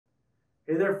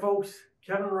Hey there folks,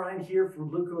 Kevin Ryan here from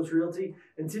Blue Coast Realty,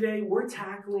 and today we're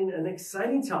tackling an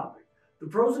exciting topic, the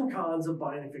pros and cons of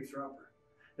buying a fixer-upper.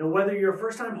 Now whether you're a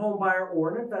first-time home buyer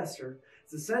or an investor,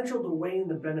 it's essential to weigh in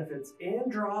the benefits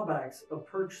and drawbacks of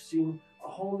purchasing a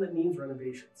home that needs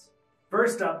renovations.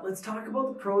 First up, let's talk about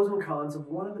the pros and cons of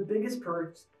one of the biggest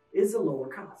perks is the lower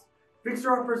cost.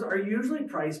 Fixer-uppers are usually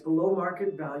priced below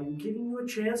market value, giving you a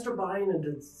chance to buy in a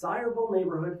desirable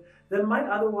neighborhood that might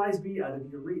otherwise be out of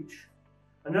your reach.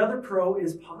 Another pro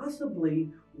is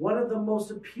possibly one of the most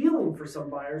appealing for some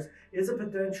buyers is a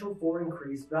potential for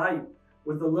increased value.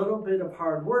 With a little bit of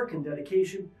hard work and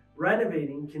dedication,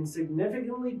 renovating can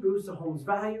significantly boost a home's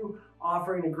value,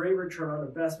 offering a great return on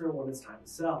investment when it's time to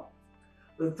sell.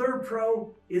 The third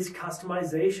pro is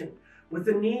customization. With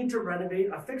the need to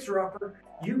renovate a fixer-upper,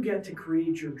 you get to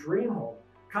create your dream home,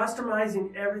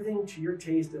 customizing everything to your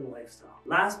taste and lifestyle.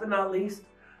 Last but not least,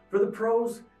 for the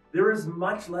pros, there is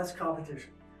much less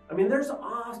competition. There's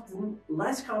often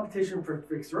less competition for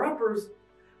fixer-uppers,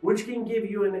 which can give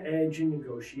you an edge in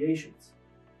negotiations.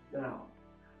 Now,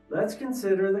 let's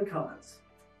consider the cons.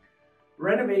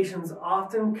 Renovations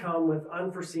often come with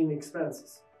unforeseen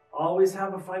expenses. Always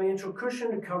have a financial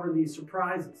cushion to cover these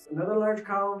surprises. Another large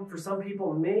con for some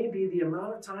people may be the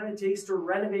amount of time it takes to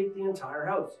renovate the entire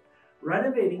house.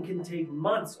 Renovating can take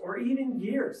months or even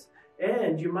years,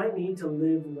 and you might need to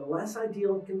live in the less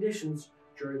ideal conditions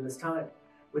during this time.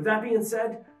 With that being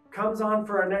said, comes on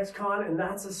for our next con, and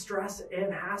that's the stress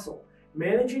and hassle.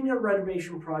 Managing a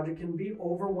renovation project can be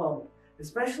overwhelming,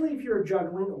 especially if you're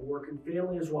juggling a work and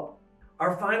family as well.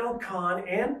 Our final con,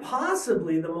 and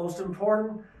possibly the most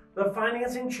important, the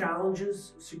financing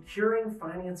challenges. Securing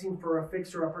financing for a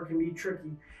fixer-upper can be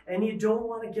tricky, and you don't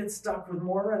want to get stuck with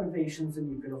more renovations than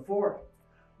you can afford.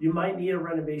 You might need a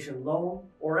renovation loan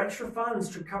or extra funds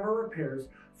to cover repairs,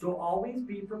 so always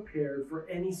be prepared for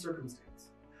any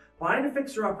circumstance. Buying a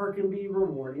fixer-upper can be a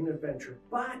rewarding adventure,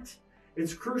 but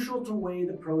it's crucial to weigh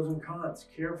the pros and cons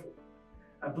carefully.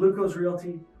 At Blue Coast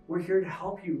Realty, we're here to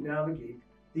help you navigate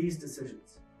these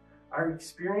decisions. Our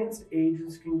experienced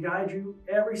agents can guide you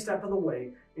every step of the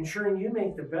way, ensuring you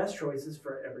make the best choices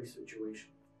for every situation.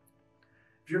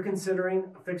 If you're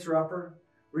considering a fixer-upper,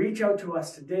 reach out to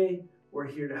us today. We're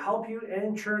here to help you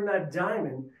and turn that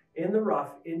diamond in the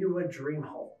rough into a dream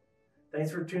home.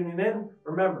 Thanks for tuning in.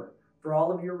 Remember, for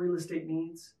all of your real estate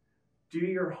needs, do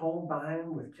your home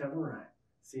buying with Kevin Ryan.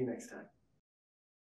 See you next time.